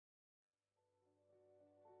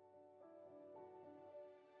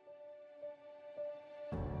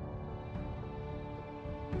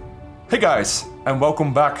Hey guys, and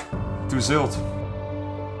welcome back to ZILT.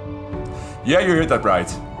 Yeah, you heard that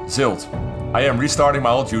right, ZILT. I am restarting my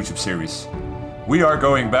old YouTube series. We are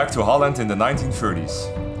going back to Holland in the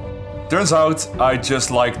 1930s. Turns out I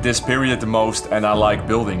just like this period the most and I like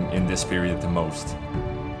building in this period the most.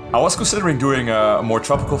 I was considering doing a more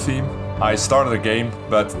tropical theme. I started a game,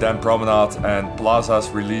 but then Promenade and Plazas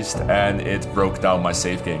released and it broke down my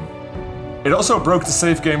save game. It also broke the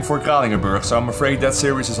save game for Kralingenburg, so I'm afraid that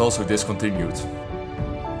series is also discontinued.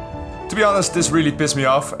 To be honest, this really pissed me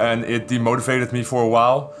off and it demotivated me for a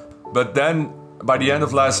while. But then, by the end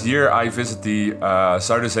of last year, I visited the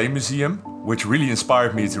Zuiderzee Museum, which really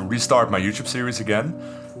inspired me to restart my YouTube series again.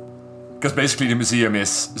 Because basically the museum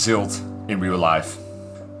is ZILT in real life.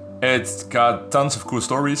 It's got tons of cool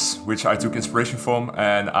stories, which I took inspiration from,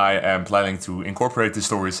 and I am planning to incorporate these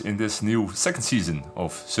stories in this new second season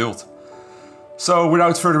of ZILT. So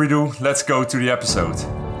without further ado, let's go to the episode.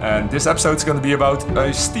 And this episode is going to be about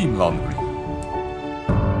a steam laundry.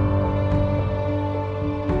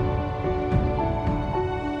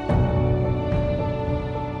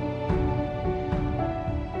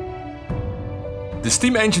 The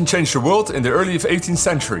steam engine changed the world in the early 18th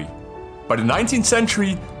century. By the 19th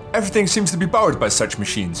century, everything seems to be powered by such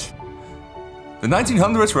machines. The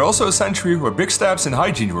 1900s were also a century where big steps in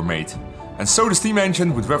hygiene were made. And so the steam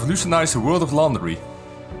engine would revolutionize the world of laundry.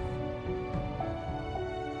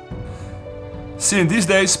 See, in these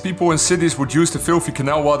days, people in cities would use the filthy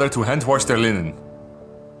canal water to hand wash their linen.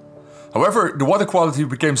 However, the water quality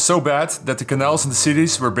became so bad that the canals in the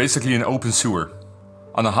cities were basically an open sewer.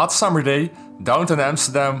 On a hot summer day, downtown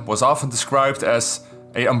Amsterdam was often described as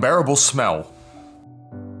an unbearable smell.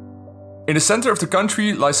 In the center of the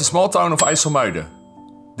country lies the small town of IJsselmuiden.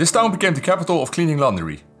 This town became the capital of cleaning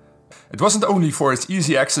laundry. It wasn't only for its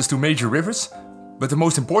easy access to major rivers, but the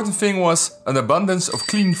most important thing was an abundance of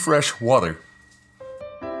clean, fresh water.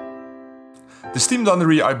 The steam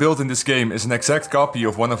laundry I built in this game is an exact copy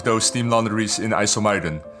of one of those steam laundries in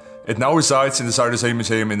IJsselmuiden. It now resides in the Zuiderzee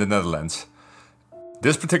Museum in the Netherlands.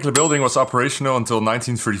 This particular building was operational until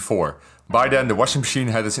 1934. By then the washing machine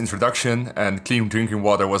had its introduction and clean drinking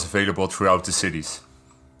water was available throughout the cities.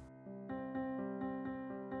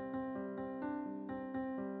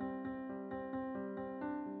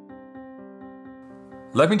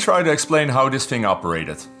 Let me try to explain how this thing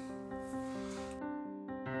operated.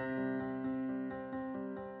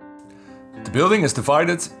 The building is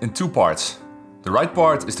divided in two parts. The right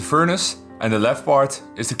part is the furnace and the left part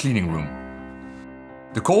is the cleaning room.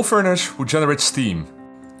 The coal furnace would generate steam.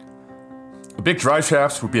 A big drive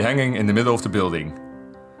shaft would be hanging in the middle of the building.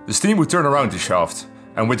 The steam would turn around the shaft,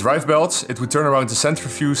 and with drive belts it would turn around the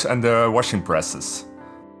centrifuge and the washing presses.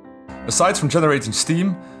 Aside from generating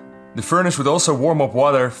steam, the furnace would also warm up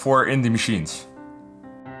water for in the machines.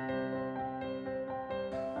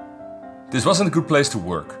 This wasn't a good place to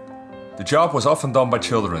work. The job was often done by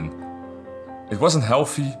children. It wasn't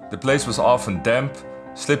healthy, the place was often damp,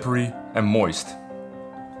 slippery and moist.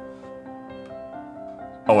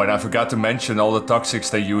 Oh, and I forgot to mention all the toxics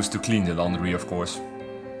they used to clean the laundry, of course.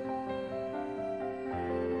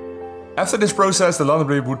 After this process, the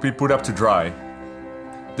laundry would be put up to dry.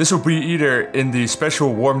 This would be either in the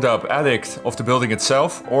special warmed up attic of the building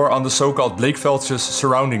itself or on the so-called Bleekveldjes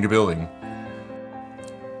surrounding the building.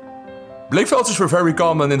 Bleekveldjes were very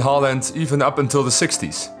common in Holland even up until the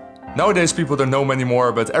 60s. Nowadays people don't know them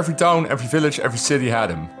anymore, but every town, every village, every city had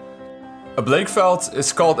them. A Bleekveld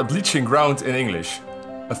is called a bleaching ground in English.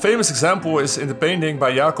 A famous example is in the painting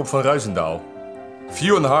by Jacob van Ruizendaal.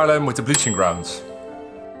 View in Haarlem with the bleaching grounds.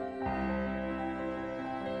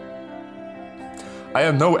 I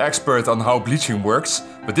am no expert on how bleaching works,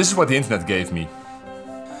 but this is what the internet gave me.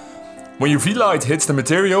 When UV light hits the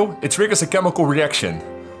material, it triggers a chemical reaction.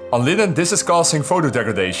 On linen, this is causing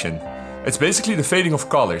photodegradation. It's basically the fading of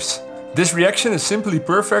colors. This reaction is simply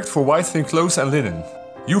perfect for whitening clothes and linen.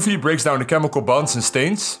 UV breaks down the chemical bonds and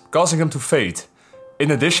stains, causing them to fade.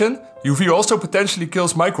 In addition, UV also potentially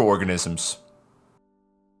kills microorganisms.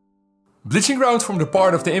 Bleaching grounds formed a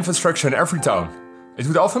part of the infrastructure in every town. It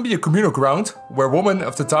would often be a communal ground, where women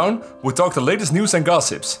of the town would talk the latest news and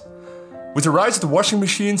gossips. With the rise of the washing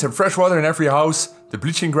machines and fresh water in every house, the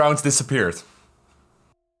bleaching grounds disappeared.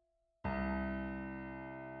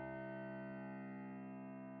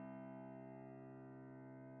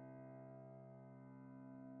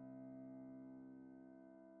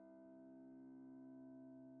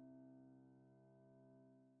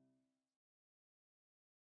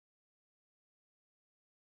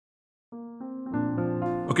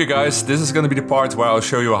 Okay guys, this is gonna be the part where I'll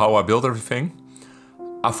show you how I build everything.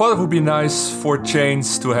 I thought it would be nice for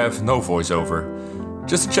change to have no voiceover.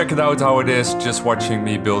 Just to check it out how it is, just watching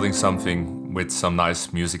me building something with some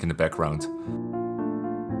nice music in the background.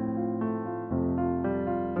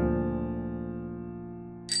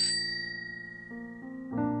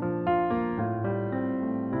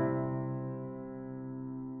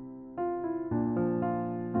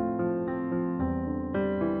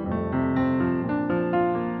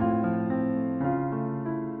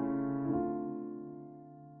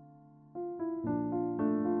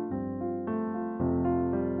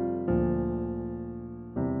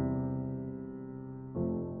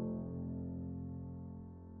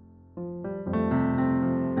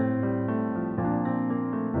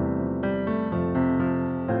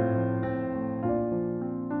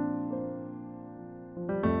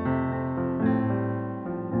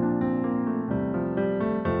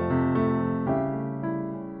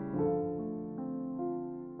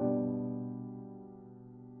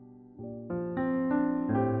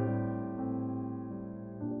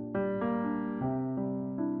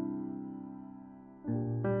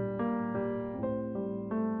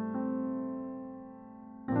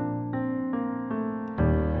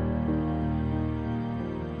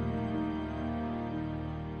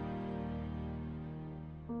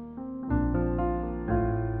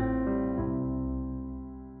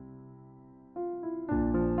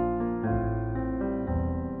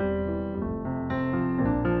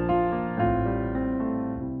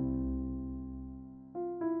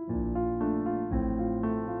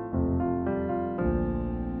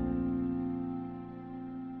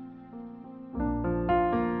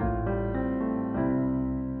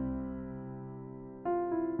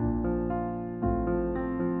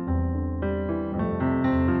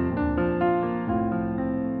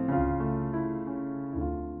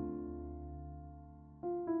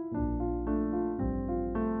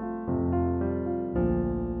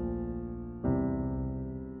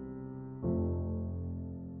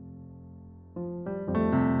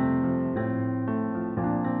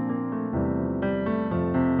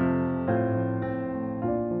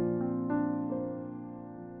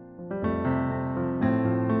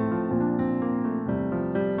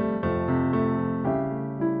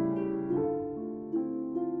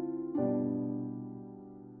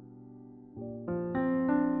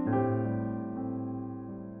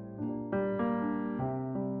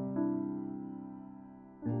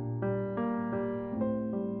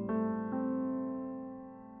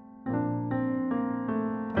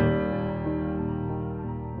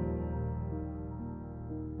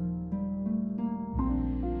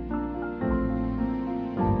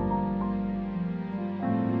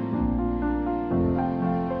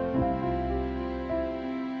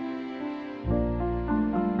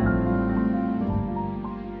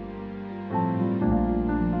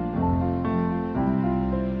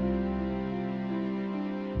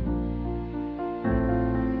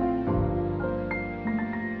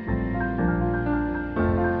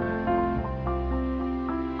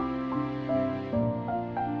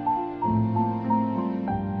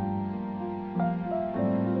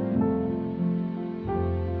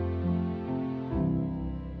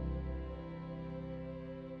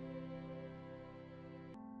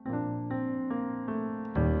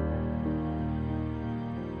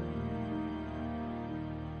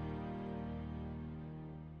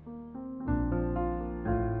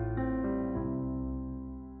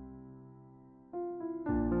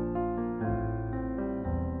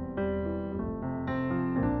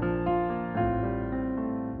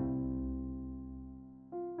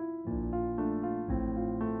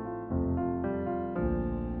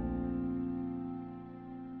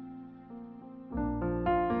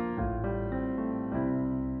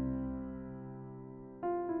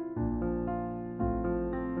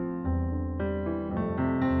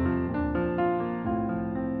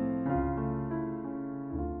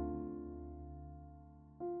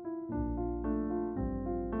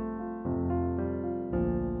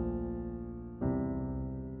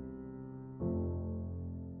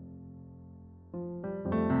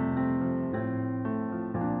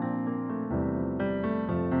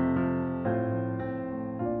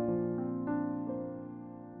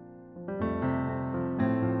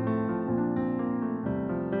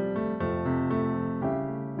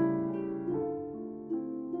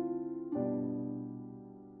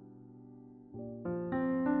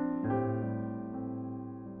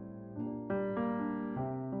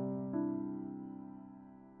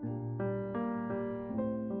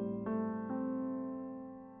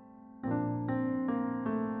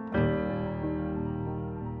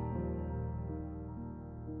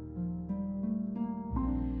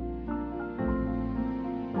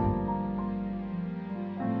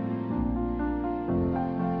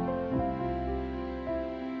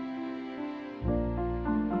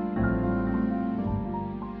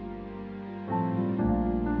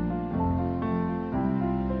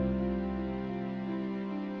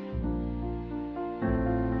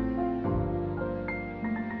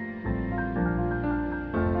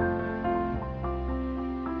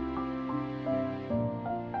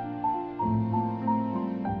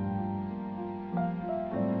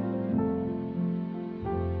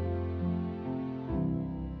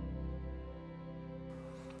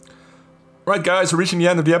 Right guys, we're reaching the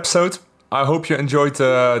end of the episode. I hope you enjoyed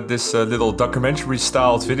this little documentary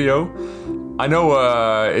styled video. I know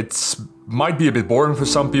it might be a bit boring for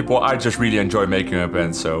some people. I just really enjoy making up,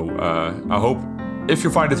 and so I hope if you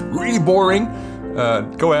find it really boring,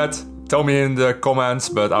 go ahead, tell me in the comments,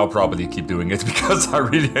 but I'll probably keep doing it because I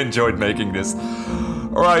really enjoyed making this.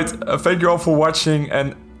 Alright, thank you all for watching,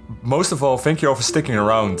 and most of all, thank you all for sticking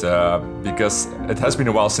around because it has been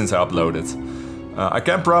a while since I uploaded. I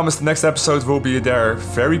can't promise the next episode will be there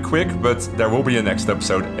very quick, but there will be a next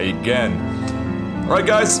episode again. Alright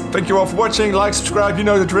guys, thank you all for watching, like, subscribe, you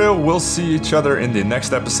know the drill. We'll see each other in the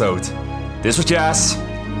next episode. This was Jass.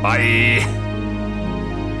 Bye!